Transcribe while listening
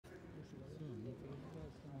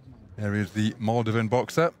There is the Moldovan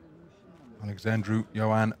boxer,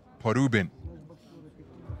 Alexandru-Ioan PORUBIN.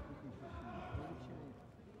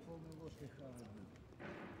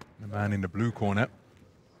 The man in the blue corner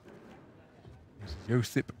is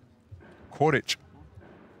Josip CORIC.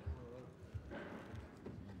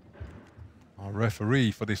 Our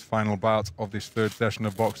referee for this final bout of this third session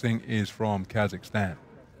of boxing is from Kazakhstan.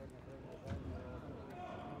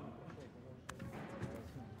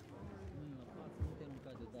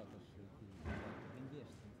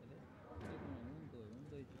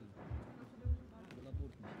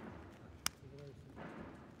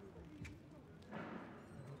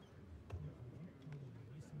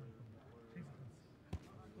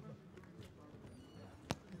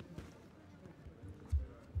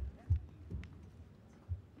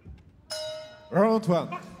 Round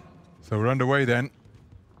one. So we're underway then.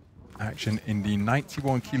 Action in the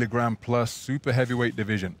 91kg plus super heavyweight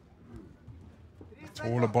division. The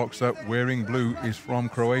taller boxer wearing blue is from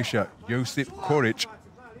Croatia, Josip CORIC.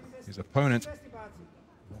 His opponent,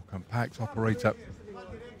 more compact operator,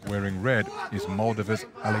 wearing red is Moldova's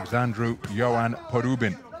Alexandru-Ioan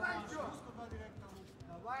PORUBIN.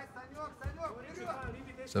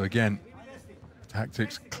 So again,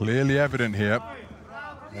 tactics clearly evident here.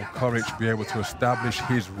 Will CORIC be able to establish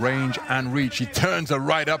his range and reach? He turns a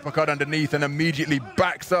right uppercut underneath and immediately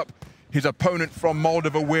backs up his opponent from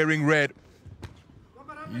Moldova wearing red.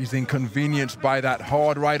 He's inconvenienced by that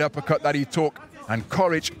hard right uppercut that he took, and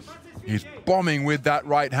CORIC is bombing with that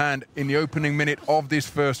right hand in the opening minute of this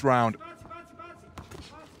first round.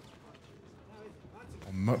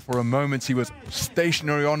 For a moment he was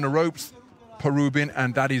stationary on the ropes, PORUBIN,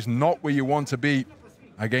 and that is not where you want to be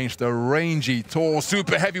against a rangy, tall,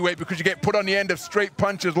 super heavyweight, because you get put on the end of straight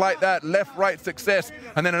punches like that, left-right success,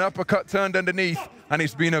 and then an uppercut turned underneath. And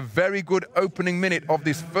it's been a very good opening minute of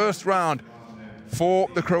this first round for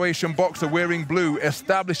the Croatian boxer wearing blue,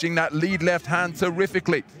 establishing that lead left hand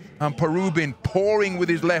terrifically. And PORUBIN pouring with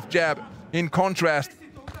his left jab. In contrast,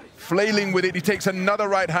 flailing with it, he takes another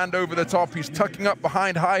right hand over the top. He's tucking up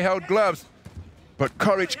behind high-held gloves. But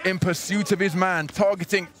CORIC in pursuit of his man,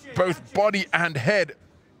 targeting both body and head,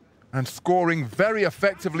 and scoring very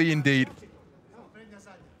effectively indeed.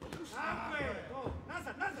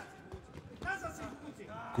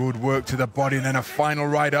 Good work to the body and then a final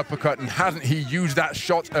right uppercut, and hasn't he used that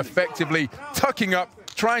shot effectively, tucking up,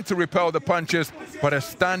 trying to repel the punches, but a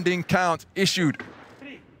standing count issued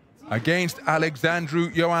against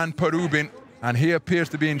Alexandru-Ioan PORUBIN, and he appears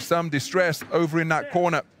to be in some distress over in that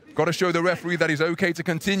corner. Got to show the referee that he's okay to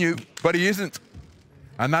continue, but he isn't.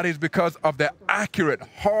 And that is because of the accurate,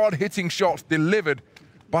 hard-hitting shots delivered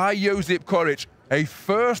by Josip CORIC. A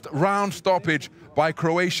first-round stoppage by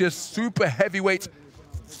Croatia's super heavyweight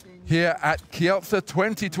here at Kielce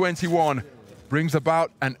 2021 brings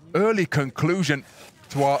about an early conclusion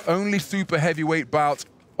to our only super heavyweight bout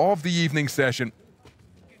of the evening session.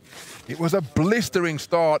 It was a blistering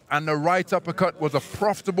start, and the right uppercut was a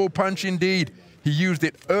profitable punch indeed. He used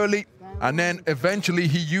it early, and then eventually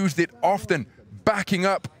he used it often, backing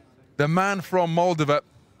up the man from Moldova,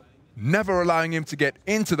 never allowing him to get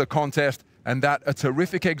into the contest, and that a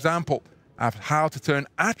terrific example of how to turn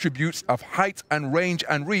attributes of height and range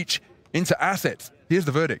and reach into assets. Here's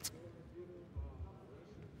the verdict.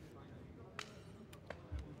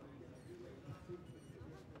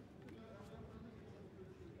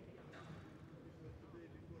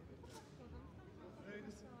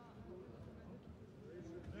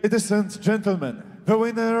 Ladies and gentlemen, the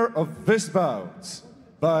winner of this bout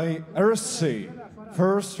by RSC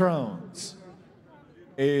first round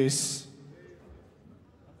is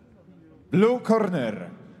blue corner,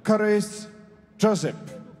 CORIC Josip,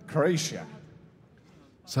 Croatia.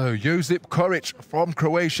 So Josip CORIC from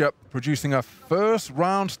Croatia producing a first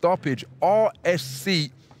round stoppage,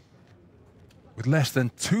 RSC, with less than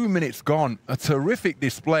 2 minutes gone. A terrific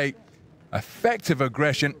display, effective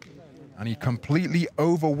aggression, and he completely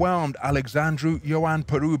overwhelmed Alexandru-Ioan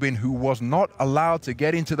PORUBIN, who was not allowed to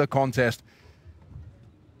get into the contest.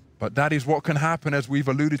 But that is what can happen, as we've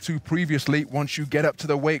alluded to previously, once you get up to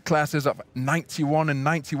the weight classes of 91 and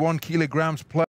 91 kilograms plus.